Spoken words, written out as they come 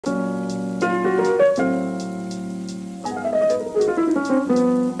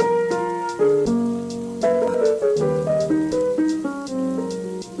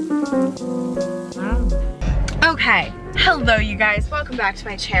Okay, hello you guys, welcome back to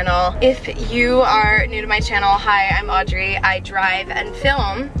my channel. If you are new to my channel, hi, I'm Audrey. I drive and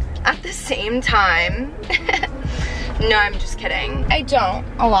film at the same time. No, I'm just kidding. I don't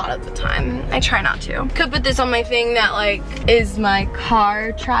a lot of the time. I try not to. Could put this on my thing that like is my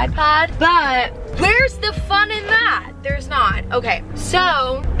car tripod, but where's the fun in that? There's not. Okay,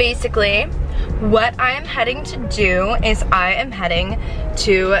 so basically what I am heading to do is I am heading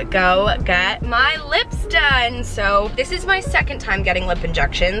to go get my lips done. So this is my second time getting lip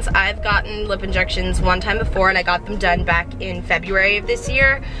injections. I've gotten lip injections one time before and I got them done back in February of this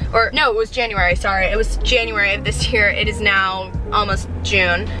year. Or no, it was January, sorry. It was January of this year. It is now almost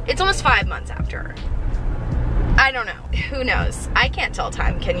June. It's almost 5 months after. I don't know, who knows? I can't tell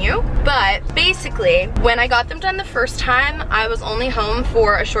time, can you? But basically, when I got them done the first time, I was only home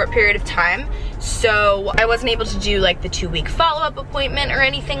for a short period of time. So I wasn't able to do like the 2-week follow-up appointment or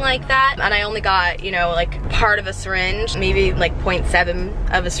anything like that. And I only got, you know, like part of a syringe, maybe like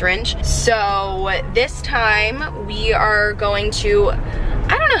 0.7 of a syringe. So this time we are going to,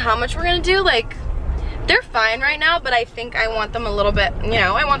 I don't know how much we're gonna do, like, they're fine right now, but I think I want them a little bit, you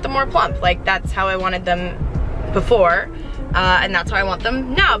know, I want them more plump. Like that's how I wanted them before, and that's how I want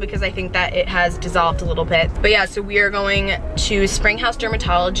them now because I think that it has dissolved a little bit. But yeah, so we are going to Springhouse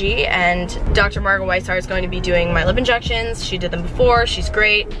Dermatology and Dr. Margo Weishar is going to be doing my lip injections. She did them before, she's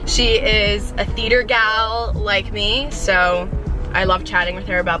great. She is a theater gal like me, so I love chatting with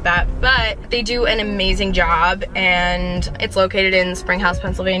her about that, but they do an amazing job and it's located in Springhouse,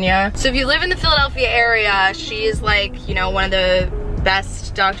 Pennsylvania. So if you live in the Philadelphia area, she is like, you know, one of the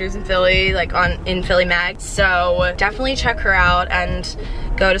best doctors in Philly, like in Philly Mag. So definitely check her out and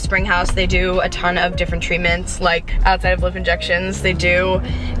go to Springhouse. They do a ton of different treatments, like outside of lip injections. They do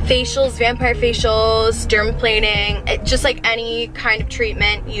facials, vampire facials, dermaplaning, just like any kind of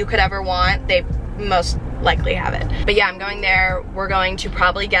treatment you could ever want. They most likely have it. But yeah, I'm going there. We're going to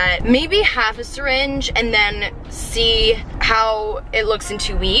probably get maybe half a syringe and then see how it looks in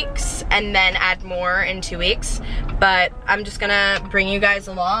 2 weeks and then add more in 2 weeks. But I'm just gonna bring you guys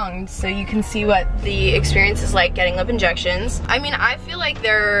along so you can see what the experience is like getting lip injections. I mean, I feel like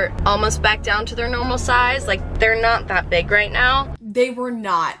they're almost back down to their normal size. Like they're not that big right now. They were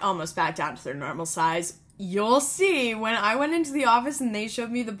not almost back down to their normal size. You'll see when I went into the office and they showed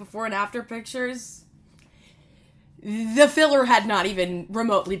me the before and after pictures, the filler had not even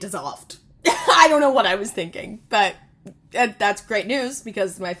remotely dissolved. I don't know what I was thinking, but that's great news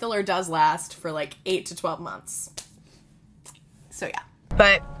because my filler does last for like 8 to 12 months. So yeah.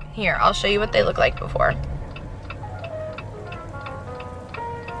 But here, I'll show you what they look like before.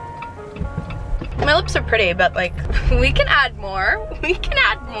 My lips are pretty, but like, we can add more. We can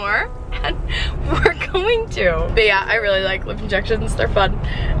add more, and we're going to. But yeah, I really like lip injections. They're fun.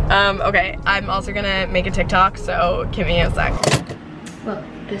 Okay, I'm also gonna make a TikTok, so give me a sec. Look,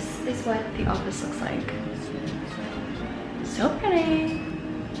 this is what the office looks like. So pretty.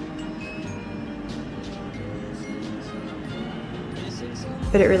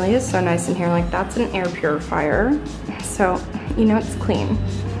 But it really is so nice in here. Like that's an air purifier. So, you know it's clean.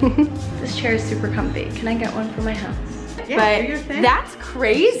 This chair is super comfy. Can I get one for my house? Yeah, but that's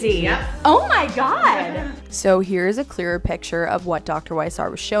crazy. Yep. Oh my God. So here's a clearer picture of what Dr. Weishar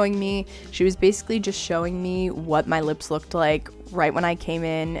was showing me. She was basically just showing me what my lips looked like right when I came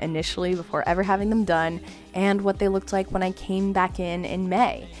in initially before ever having them done and what they looked like when I came back in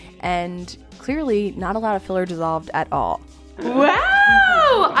May. And clearly not a lot of filler dissolved at all.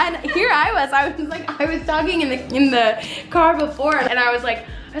 Wow! And here I was talking in the car before and I was like,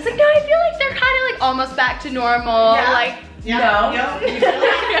 no, I feel like they're kind of like almost back to normal. Yeah. Like, no.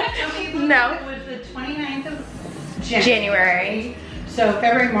 No. It was the 29th of January. So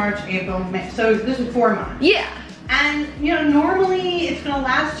February, March, April, May. So this is 4 months. Yeah. And you know, normally it's gonna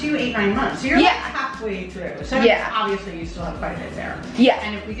last you 8-9 months. So you're like halfway through. So obviously you still have quite a bit there. Yeah.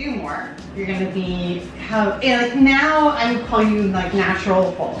 And if we do more, you're gonna be like now I would call you like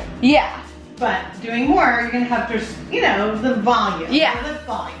natural full. Yeah. But doing more, you're gonna have just, you know, the volume. Yeah. The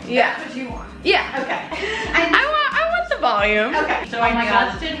volume. Yeah. That's what you want. Yeah. Okay. I want the volume. Okay. So I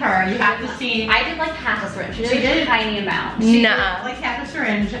just did her. You have to see. I did like half a syringe. She did a tiny amount. She did like half a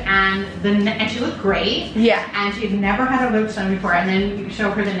syringe, and she looked great. Yeah. And she had never had her lips done before. And then you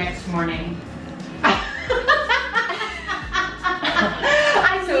show her the next morning.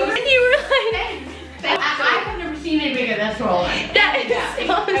 I have never seen any bigger than swollen. That is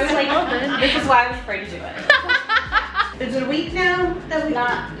so I was like, this is why I was afraid to do it. Is it a week now that we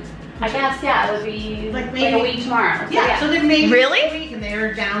I guess, yeah, it would be like maybe a week tomorrow. So yeah, so they're maybe Really? a week and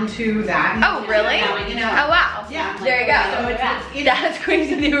they're down to that. Oh, really? You know. Oh, wow. Yeah. There you go. So it's That's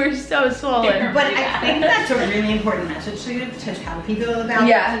crazy. They were so swollen. but I think that's a really important message to tell people about.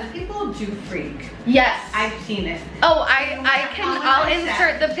 Yeah. Because people do freak. Yes. I've seen it. Oh, I'll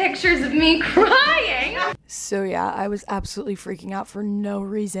insert the pictures of me crying. So yeah, I was absolutely freaking out for no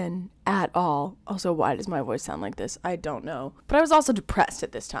reason at all. Also, why does my voice sound like this? I don't know. But I was also depressed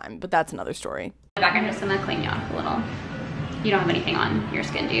at this time, but that's another story. Back, I'm just gonna clean you off a little. You don't have anything on your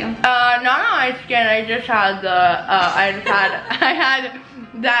skin, do you? Not on my skin. I just had I had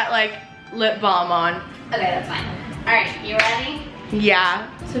that like lip balm on. Okay, that's fine. All right, you ready? Yeah.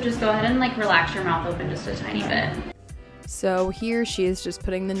 So just go ahead and like relax your mouth open just a tiny bit. So here she is just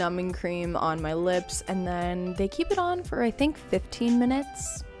putting the numbing cream on my lips, and then they keep it on for I think 15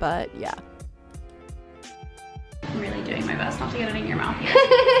 minutes, but yeah. I'm really doing my best not to get it in your mouth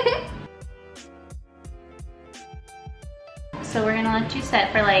yet. So we're gonna let you sit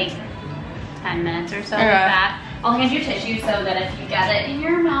for like 10 minutes or so with that. I'll hand you tissue so that if you get it in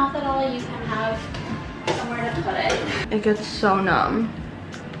your mouth at all, you can have somewhere to put it. It gets so numb.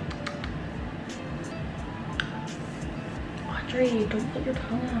 Audrey, don't put your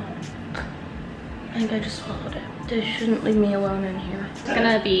tongue out. I think I just swallowed it. They shouldn't leave me alone in here. It's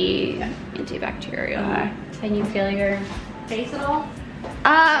gonna be antibacterial. Okay. Can you feel your face at all?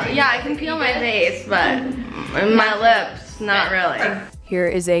 Yeah, I can feel my face, but my lips, not really. Here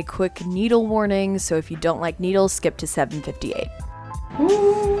is a quick needle warning, so if you don't like needles, skip to 7:58.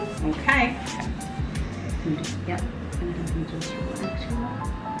 Ooh, okay. Yep. Just relax your mouth.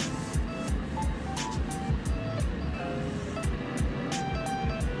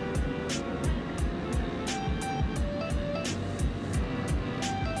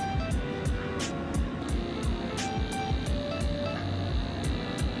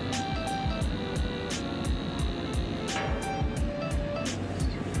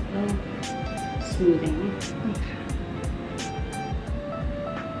 Smoothing.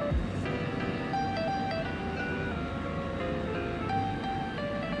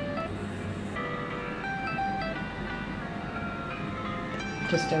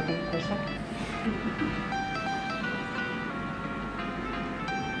 Just open for a second.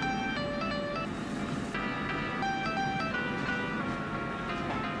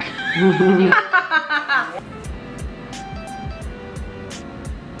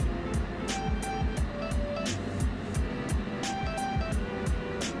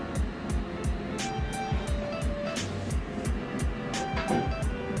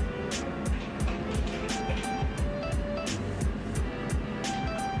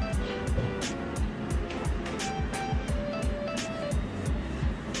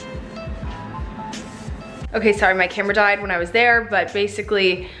 Okay, sorry, my camera died when I was there, but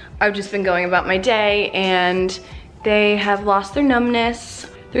basically I've just been going about my day and they have lost their numbness.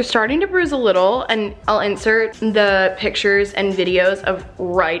 They're starting to bruise a little, and I'll insert the pictures and videos of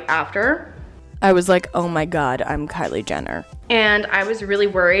right after. I was like, oh my god, I'm Kylie Jenner. And I was really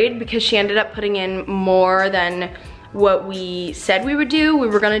worried because she ended up putting in more than what we said we would do. We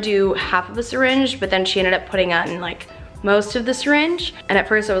were gonna do half of the syringe, but then she ended up putting in like most of the syringe. And at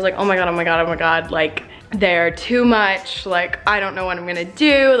first I was like, oh my god, oh my god, oh my god, like they're too much, like I don't know what I'm gonna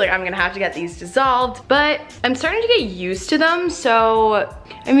do, like I'm gonna have to get these dissolved, but I'm starting to get used to them, so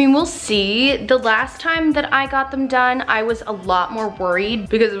I mean, we'll see. The last time that I got them done, I was a lot more worried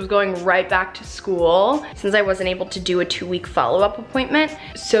because it was going right back to school since I wasn't able to do a 2-week follow-up appointment.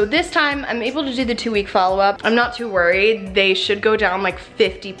 So this time I'm able to do the 2-week follow-up. I'm not too worried. They should go down like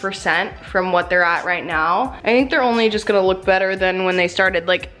 50% from what they're at right now. I think they're only just gonna look better than when they started.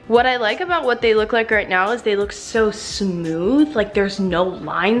 Like, what I like about what they look like right now is they look so smooth, like there's no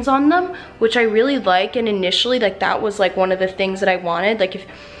lines on them, which I really like. And initially, like that was like one of the things that I wanted. Like, if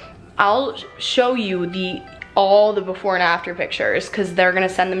I'll show you all the before and after pictures, because they're gonna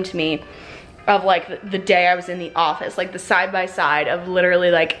send them to me, of like the day I was in the office, like the side by side of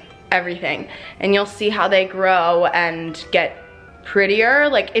literally like everything, and you'll see how they grow and get prettier.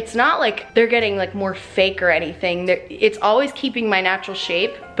 Like, it's not like they're getting like more fake or anything. It's always keeping my natural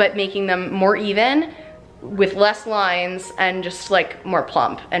shape, but making them more even with less lines and just like more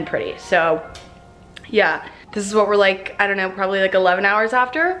plump and pretty. So yeah, this is what we're like, I don't know, probably like 11 hours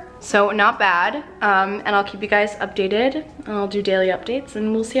after. So not bad. And I'll keep you guys updated. I'll do daily updates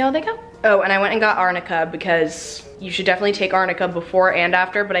and we'll see how they go. Oh, and I went and got arnica because you should definitely take arnica before and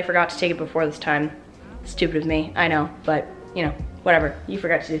after, but I forgot to take it before this time. Stupid of me, I know, but you know, whatever, you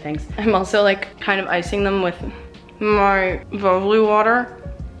forgot to do things. I'm also like kind of icing them with my bubbly water.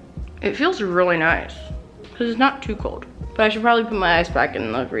 It feels really nice because it's not too cold. But I should probably put my ice pack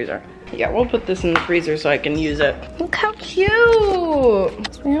in the freezer. Yeah, we'll put this in the freezer so I can use it. Look how cute!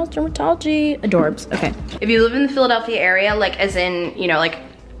 Springhouse dermatology. Adorbs. Okay. If you live in the Philadelphia area, like as in, you know, like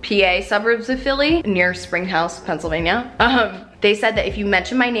PA suburbs of Philly, near Springhouse, Pennsylvania, they said that if you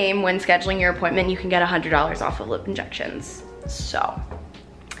mention my name when scheduling your appointment, you can get $100 off of lip injections. So,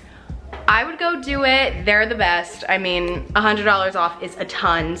 I would go do it. They're the best. I mean, $100 off is a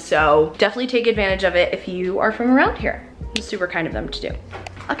ton, so definitely take advantage of it if you are from around here. It's super kind of them to do.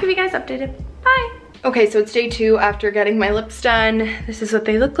 I'll keep you guys updated. Bye. Okay, so it's day 2 after getting my lips done. This is what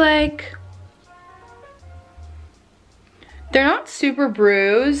they look like. They're not super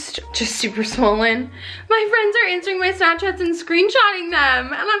bruised, just super swollen. My friends are answering my Snapchats and screenshotting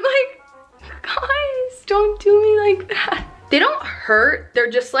them, and I'm like, guys, don't do me like that. They don't hurt, they're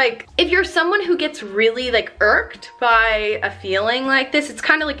just like, if you're someone who gets really like irked by a feeling like this, it's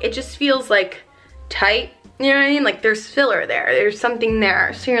kind of like, it just feels like tight. You know what I mean? Like there's filler there, there's something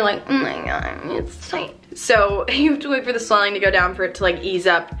there. So you're like, oh my God, it's tight. So you have to wait for the swelling to go down for it to like ease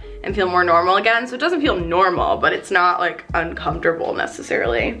up and feel more normal again. So it doesn't feel normal, but it's not like uncomfortable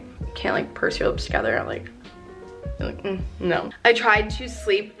necessarily. You can't like purse your lips together, like no. I tried to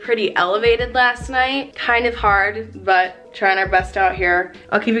sleep pretty elevated last night. Kind of hard, but trying our best out here.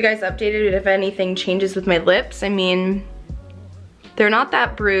 I'll keep you guys updated if anything changes with my lips. I mean, they're not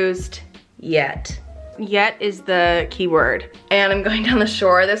that bruised yet. Yet is the key word. And I'm going down the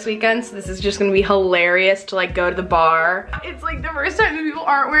shore this weekend, so this is just gonna be hilarious to like go to the bar. It's like the first time that people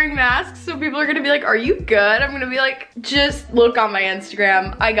aren't wearing masks, so people are gonna be like, are you good? I'm gonna be like, just look on my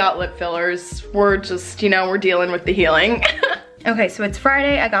Instagram. I got lip fillers. We're just, you know, we're dealing with the healing. Okay, so it's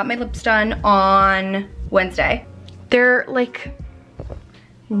Friday. I got my lips done on Wednesday. They're like,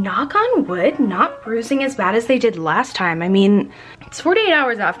 knock on wood, not bruising as bad as they did last time. I mean, it's 48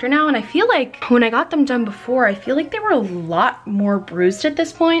 hours after now, and I feel like when I got them done before, I feel like they were a lot more bruised at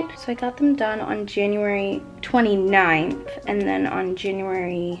this point. So I got them done on January 29th, and then on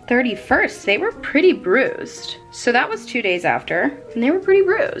January 31st, they were pretty bruised. So that was 2 days after, and they were pretty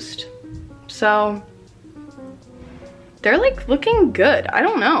bruised. So they're like looking good. I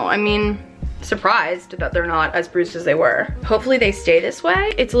don't know, I mean, surprised that they're not as bruised as they were. Hopefully they stay this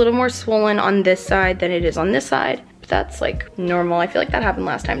way. It's a little more swollen on this side than it is on this side, but that's like normal. I feel like that happened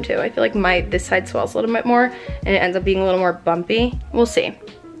last time too. I feel like this side swells a little bit more and it ends up being a little more bumpy. We'll see.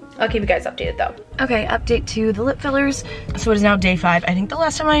 I'll keep you guys updated though. Okay, update to the lip fillers. So it is now day 5. I think the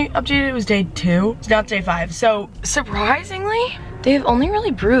last time I updated it was day 2. So now it's day 5. So surprisingly, they've only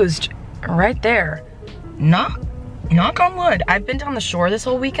really bruised right there. Knock on wood. I've been down the shore this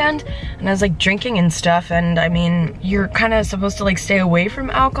whole weekend and I was like drinking and stuff, and I mean, you're kind of supposed to like stay away from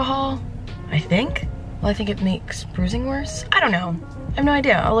alcohol, I think. Well, I think it makes bruising worse. I don't know. I have no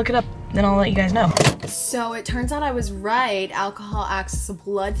idea. I'll look it up, then I'll let you guys know. So it turns out I was right. Alcohol acts as a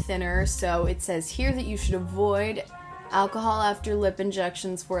blood thinner, so it says here that you should avoid alcohol after lip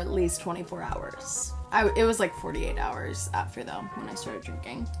injections for at least 24 hours. It was like 48 hours after though, when I started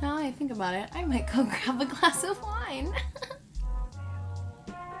drinking. Now I think about it, I might go grab a glass of wine.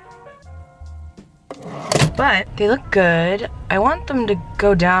 But they look good. I want them to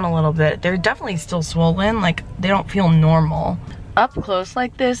go down a little bit. They're definitely still swollen, like they don't feel normal. Up close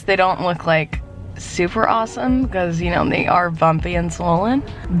like this, they don't look like super awesome because, you know, they are bumpy and swollen.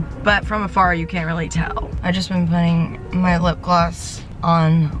 But from afar, you can't really tell. I've just been putting my lip gloss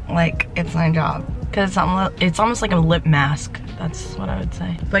on like it's my job. Because it's almost like a lip mask. That's what I would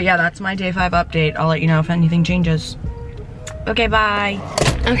say. But yeah, that's my day 5 update. I'll let you know if anything changes. Okay, bye.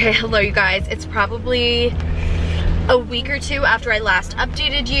 Okay, hello you guys. It's probably a week or 2 after I last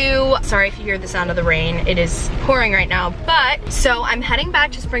updated you. Sorry if you hear the sound of the rain. It is pouring right now. But, so I'm heading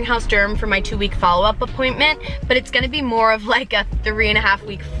back to Springhouse Derm for my 2-week follow-up appointment. But it's gonna be more of like a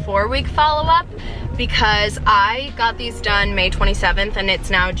 3.5-week, 4-week follow-up. Because I got these done May 27th and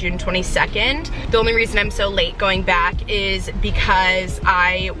it's now June 22nd. The only reason I'm so late going back is because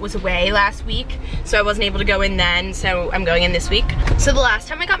I was away last week, so I wasn't able to go in then, so I'm going in this week. So the last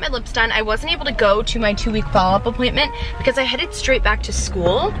time I got my lips done, I wasn't able to go to my 2-week follow-up appointment because I headed straight back to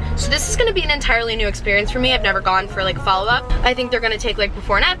school. So this is gonna be an entirely new experience for me. I've never gone for like follow-up. I think they're gonna take like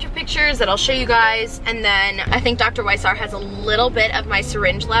before and after pictures that I'll show you guys. And then I think Dr. Weishar has a little bit of my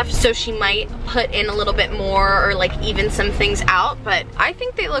syringe left, so she might put in a little bit more or like even some things out, but I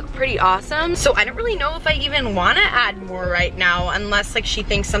think they look pretty awesome. So I don't really know if I even want to add more right now unless like she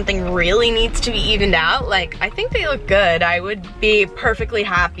thinks something really needs to be evened out. Like I think they look good. I would be perfectly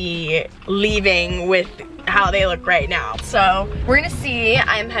happy leaving with how they look right now. So we're gonna see.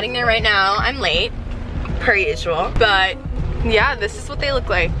 I'm heading there right now. I'm late per usual, but yeah, this is what they look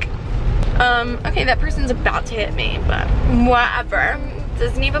like. Okay, that person's about to hit me, but whatever.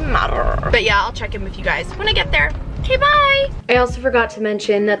 Doesn't even matter. But yeah, I'll check in with you guys when I get there. Okay, bye. I also forgot to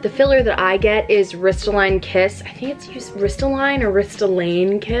mention that the filler that I get is Ristylane Kiss. I think it's used Ristylane or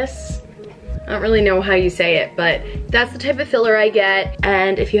Ristylane Kiss. I don't really know how you say it, but that's the type of filler I get.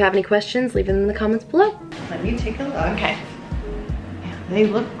 And if you have any questions, leave them in the comments below. Let me take a look. Okay. They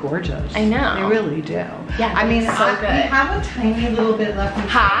look gorgeous. I know. They really do. Yeah, I mean, so good. we have a tiny little bit left.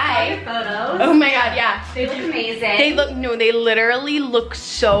 Hi. Photos. Oh my god, yeah. They look amazing. They look, no, they literally look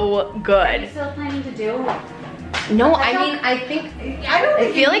so Are you good. still planning to do? No, I mean, I think,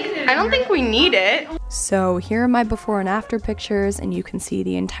 I feel like, I don't think we need it. So here are my before and after pictures, and you can see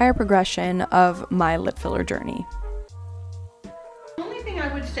the entire progression of my lip filler journey. The only thing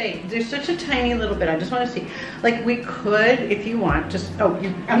I would say, there's such a tiny little bit. I just want to see, like, we could, if you want, just, oh,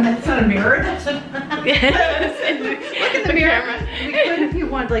 you, that's not a mirror. That's a, look in the mirror. We could, if you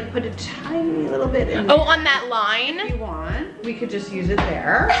want, like, put a tiny little bit in there. Oh, on that line? If you want, we could just use it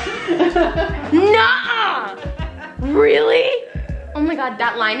there. Nah! Really? Oh my god,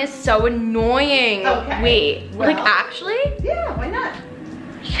 that line is so annoying. Okay. Wait, Well, like actually? Yeah, why not?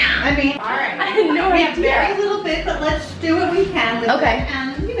 Yeah. I mean, all right. I had no we have idea. very little bit, but let's do what we can with Okay. it.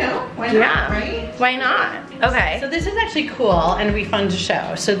 And, you know, why not, Yeah. right? Why not? Okay. So this is actually cool and it'll be fun to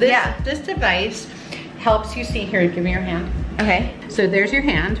show. So this, this device helps you see, here, give me your hand. Okay. So there's your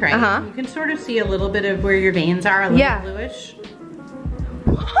hand, right? Uh-huh. You can sort of see a little bit of where your veins are, a little bluish.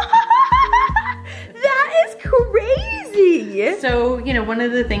 That is crazy. So, you know, one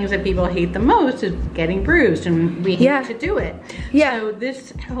of the things that people hate the most is getting bruised, and we hate to do it. Yeah. So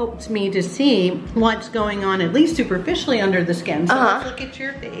this helps me to see what's going on, at least superficially under the skin. So let's look at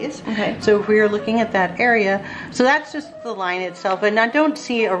your face. Okay. So if we are looking at that area, so that's just the line itself, and I don't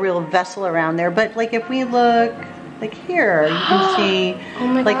see a real vessel around there, but like if we look, like here, you can see, Oh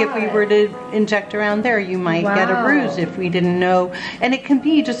my like if we God. were to inject around there, you might get a Wow. bruise if we didn't know. And it can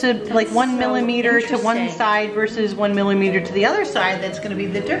be just a, like 1 so millimeter to one interesting. side versus 1 millimeter to the other side. That's going to be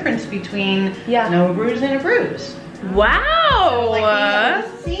the difference between Yeah. no bruise and a bruise. Wow. Like being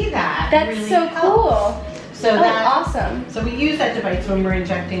able to see that. That's really so helps. cool. So Oh, that awesome. So we use that device when we're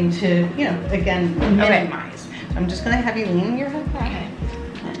injecting to, you know, again, minimize. So I'm just going to have you lean your head back. Okay.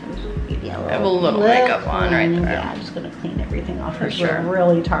 Give you I have a little makeup on right there. Yeah, I'm just gonna clean everything off. For sure. We're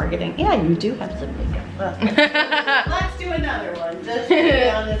really targeting. Yeah, you do have some makeup. Let's do another one. Just to be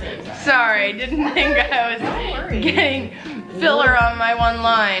on the same side. Sorry, didn't think I was getting filler on my one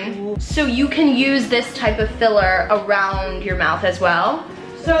line. So you can use this type of filler around your mouth as well?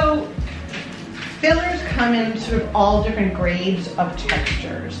 So fillers come in sort of all different grades of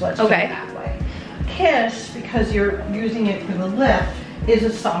textures. Let's put it that way. Kiss, because you're using it for the lip, is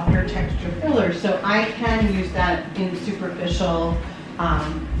a softer texture filler, so I can use that in superficial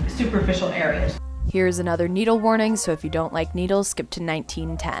areas. Here's another needle warning, so if you don't like needles, skip to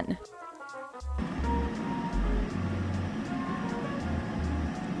 1910.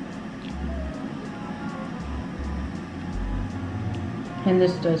 And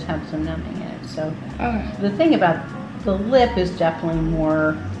this does have some numbing in it, so the thing about the lip is definitely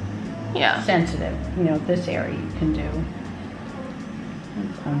more sensitive. You know, this area you can do.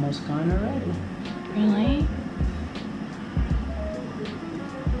 It's almost gone already. Really?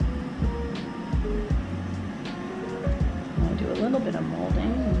 I'll do a little bit of molding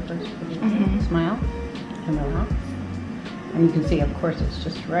and first put it smile and relax. And you can see, of course, it's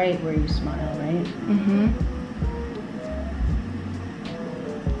just right where you smile, right? Mm-hmm.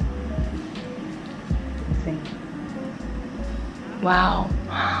 See. Wow.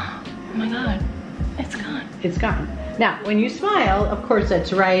 Oh my god. It's gone. It's gone. Now, when you smile, of course,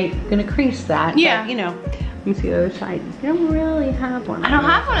 that's right. Gonna crease that. Yeah. But, you know, let me see the other side. You don't really have one. I don't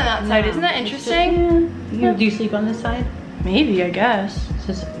have one on that side. Isn't that It's just- interesting? yeah. Do you sleep on this side? Maybe, I guess.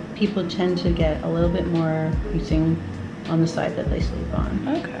 So people tend to get a little bit more creasing on the side that they sleep on.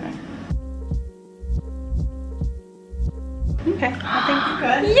 Okay. Okay, I think you're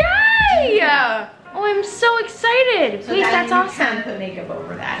good. Yay! Oh, I'm so excited. So Wait, now that's you awesome. can put makeup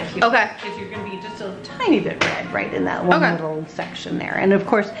over that if you Okay. because you're going to be just a tiny bit red right in that one little section there. And of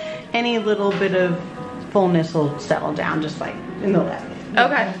course, any little bit of fullness will settle down just like in the lip.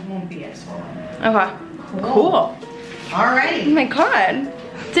 Okay. It won't be as swollen. Okay. Cool. All Oh right. my god.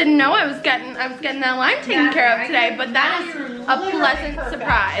 Didn't know I was getting that line taken care of today, but that is a pleasant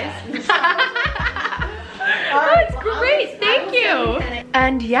surprise. Oh, it's great. Thank you.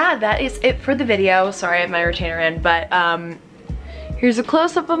 And yeah, that is it for the video. Sorry, I have my retainer in, but here's a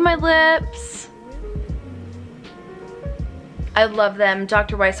close-up of my lips. I love them.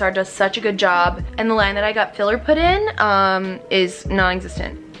 Dr. Weishar does such a good job. And the line that I got filler put in is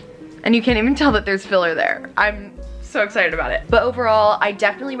non-existent. And you can't even tell that there's filler there. I'm so excited about it. But overall, I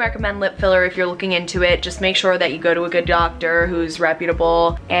definitely recommend lip filler if you're looking into it. Just make sure that you go to a good doctor who's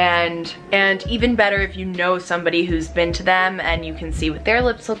reputable, and even better if you know somebody who's been to them and you can see what their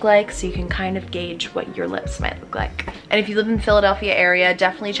lips look like, so you can kind of gauge what your lips might look like. And if you live in the Philadelphia area,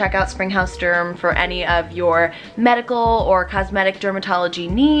 definitely check out Springhouse Derm for any of your medical or cosmetic dermatology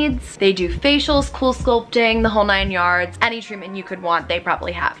needs. They do facials, cool sculpting, the whole 9 yards. Any treatment you could want, they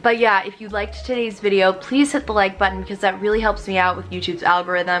probably have. But yeah, if you liked today's video, please hit the like button, because that really helps me out with YouTube's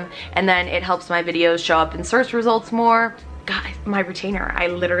algorithm, and then it helps my videos show up in search results more. Guys, my retainer, I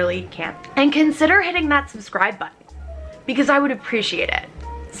literally can't. And consider hitting that subscribe button, because I would appreciate it.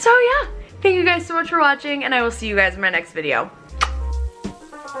 So yeah, thank you guys so much for watching, and I will see you guys in my next video.